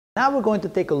Now we're going to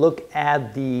take a look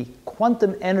at the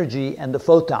quantum energy and the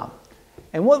photon.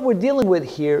 And what we're dealing with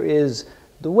here is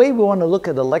the way we want to look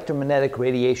at electromagnetic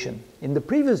radiation. In the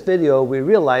previous video, we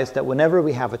realized that whenever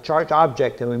we have a charged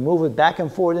object and we move it back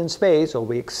and forth in space, or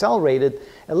we accelerate it,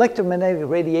 electromagnetic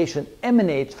radiation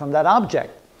emanates from that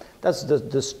object. That's the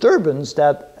disturbance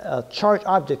that a charged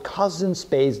object causes in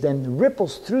space, then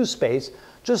ripples through space,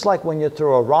 just like when you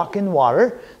throw a rock in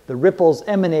water, the ripples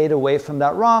emanate away from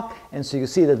that rock, and so you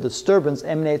see the disturbance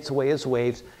emanates away as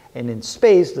waves, and in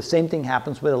space, the same thing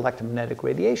happens with electromagnetic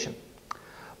radiation.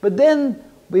 But then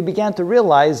we began to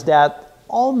realize that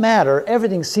all matter,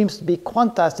 everything seems to be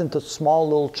quantized into small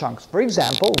little chunks. For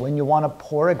example, when you want to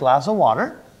pour a glass of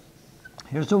water,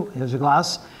 here's a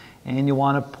glass, and you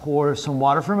want to pour some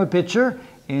water from a pitcher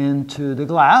into the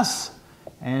glass,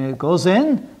 and it goes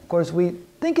in. Of course, we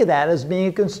think of that as being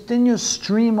a continuous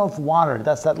stream of water.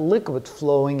 That's that liquid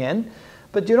flowing in.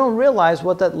 But you don't realize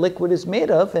what that liquid is made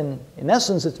of, and in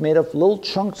essence, it's made of little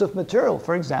chunks of material.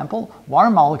 For example, water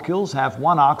molecules have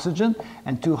one oxygen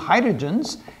and two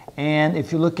hydrogens, and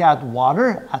if you look at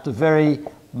water at the very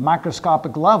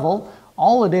microscopic level,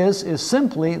 all it is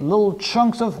simply little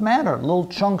chunks of matter, little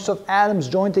chunks of atoms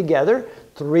joined together,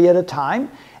 3 at a time.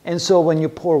 And so when you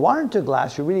pour water into a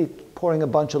glass, you're really pouring a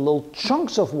bunch of little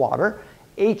chunks of water,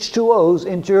 H2Os,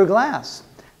 into your glass.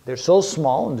 They're so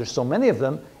small, and there's so many of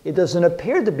them, it doesn't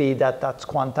appear to be that that's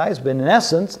quantized, but in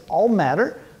essence, all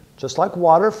matter, just like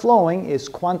water flowing, is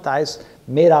quantized,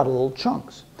 made out of little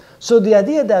chunks. So the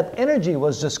idea that energy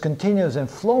was just continuous and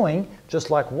flowing,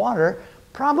 just like water,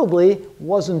 probably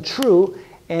wasn't true,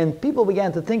 and people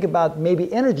began to think about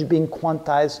maybe energy being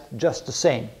quantized just the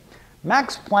same.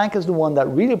 Max Planck is the one that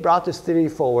really brought this theory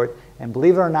forward, and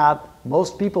believe it or not,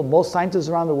 most people, most scientists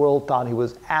around the world thought he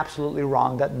was absolutely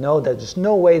wrong, that no, there's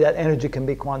no way that energy can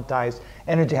be quantized.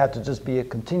 Energy had to just be a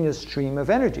continuous stream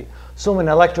of energy. So when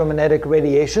electromagnetic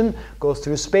radiation goes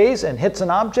through space and hits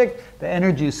an object, the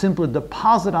energy is simply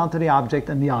deposited onto the object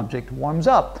and the object warms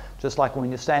up. Just like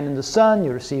when you stand in the sun,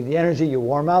 you receive the energy, you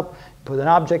warm up. Put an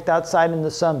object outside in the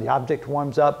sun, the object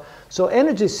warms up. So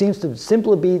energy seems to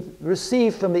simply be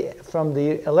received from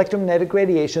the electromagnetic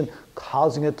radiation,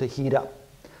 causing it to heat up.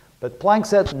 But Planck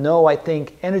said, no, I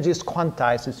think energy is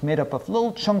quantized. It's made up of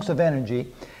little chunks of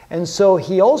energy. And so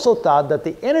he also thought that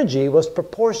the energy was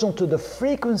proportional to the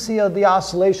frequency of the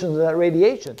oscillations of that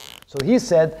radiation. So he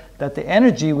said that the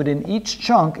energy within each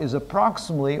chunk is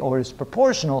approximately, or is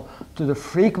proportional to the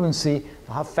frequency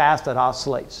of how fast it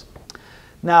oscillates.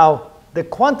 Now, the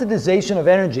quantization of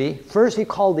energy, first he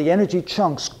called the energy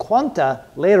chunks quanta.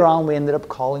 Later on, we ended up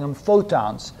calling them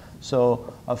photons.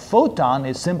 So a photon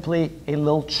is simply a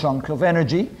little chunk of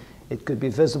energy. It could be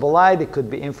visible light, it could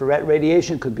be infrared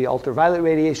radiation, it could be ultraviolet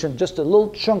radiation, just a little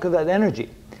chunk of that energy.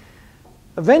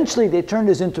 Eventually, they turned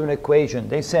this into an equation.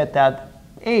 They said that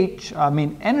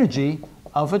energy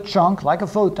of a chunk, like a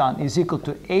photon, is equal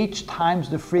to h times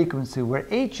the frequency, where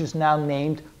h is now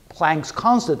named Planck's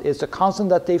constant. It's a constant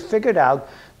that they figured out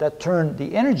that turned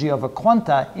the energy of a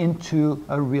quanta into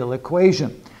a real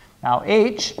equation. Now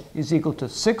h is equal to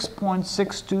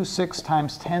 6.626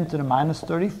 times 10 to the minus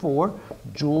 34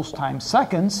 joules times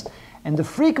seconds, and the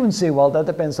frequency, well, that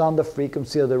depends on the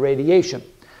frequency of the radiation.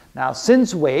 Now,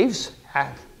 since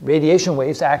radiation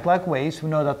waves act like waves, we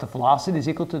know that the velocity is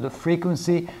equal to the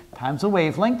frequency times the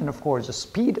wavelength, and of course the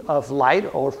speed of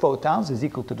light, or photons, is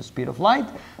equal to the speed of light,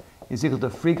 is equal to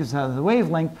the frequency times the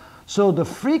wavelength. So the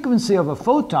frequency of a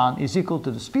photon is equal to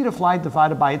the speed of light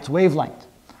divided by its wavelength.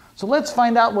 So let's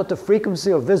find out what the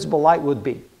frequency of visible light would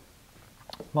be.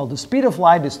 Well, the speed of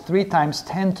light is 3 times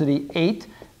 10 to the 8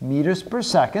 meters per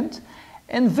second.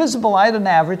 And visible light, on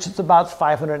average, is about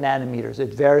 500 nanometers.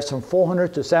 It varies from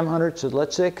 400 to 700, so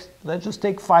let's just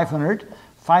take 500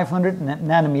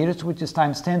 nanometers, which is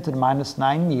times 10 to the minus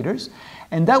 9 meters.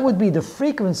 And that would be the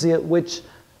frequency at which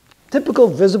typical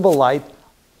visible light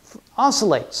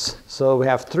oscillates. So we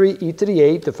have 3e to the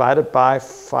 8 divided by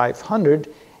 500.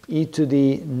 E to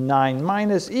the 9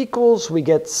 minus equals, we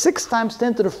get 6 times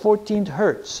 10 to the 14th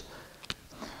hertz.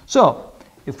 So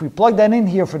if we plug that in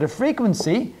here for the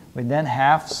frequency, we then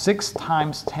have 6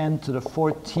 times 10 to the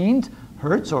 14th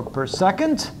hertz, or per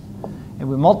second, and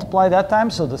we multiply that time,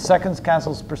 so the seconds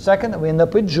cancels per second, and we end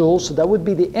up with joules. So that would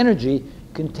be the energy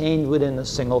contained within a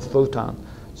single photon.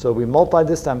 So we multiply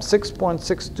this times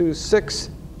 6.626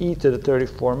 e to the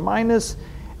 34 minus,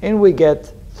 and we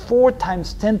get 4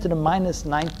 times 10 to the minus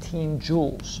 19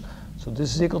 joules. So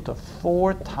this is equal to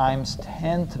 4 times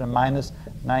 10 to the minus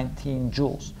 19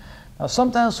 joules. Now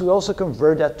sometimes we also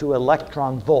convert that to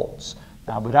electron volts.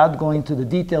 Now without going to the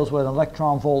details what an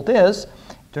electron volt is,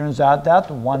 Turns out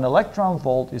that 1 electron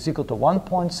volt is equal to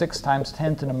 1.6 times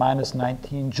 10 to the minus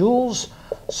 19 joules.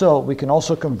 So we can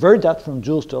also convert that from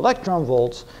joules to electron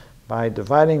volts by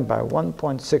dividing by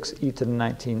 1.6 e to the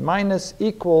 19 minus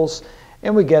equals,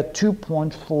 and we get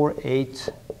 2.48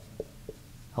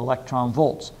 electron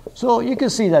volts. So you can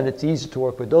see that it's easier to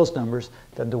work with those numbers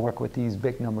than to work with these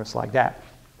big numbers like that.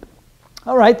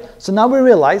 All right, so now we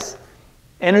realize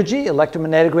energy,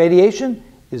 electromagnetic radiation,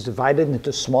 is divided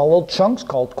into small little chunks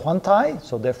called quanti,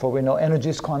 so therefore we know energy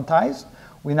is quantized.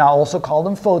 We now also call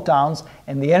them photons,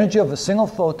 and the energy of a single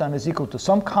photon is equal to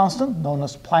some constant, known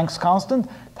as Planck's constant,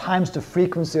 times the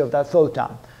frequency of that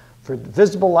photon. For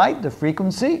visible light, the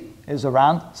frequency is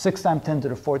around 6 times 10 to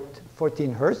the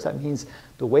 14 hertz. That means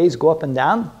the waves go up and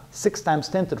down 6 times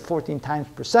 10 to the 14 times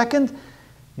per second.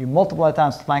 You multiply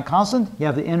times the Planck constant, you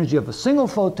have the energy of a single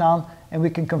photon, and we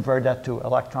can convert that to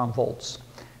electron volts.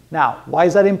 Now, why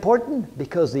is that important?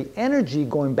 Because the energy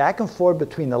going back and forth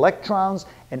between electrons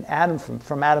and atoms,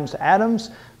 from atoms to atoms,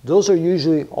 those are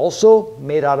usually also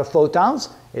made out of photons.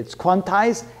 It's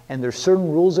quantized, and there's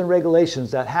certain rules and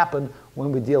regulations that happen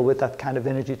when we deal with that kind of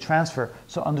energy transfer.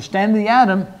 So understanding the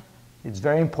atom, it's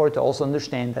very important to also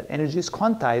understand that energy is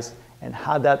quantized and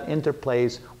how that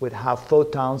interplays with how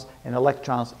photons and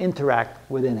electrons interact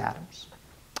within atoms.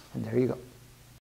 And there you go.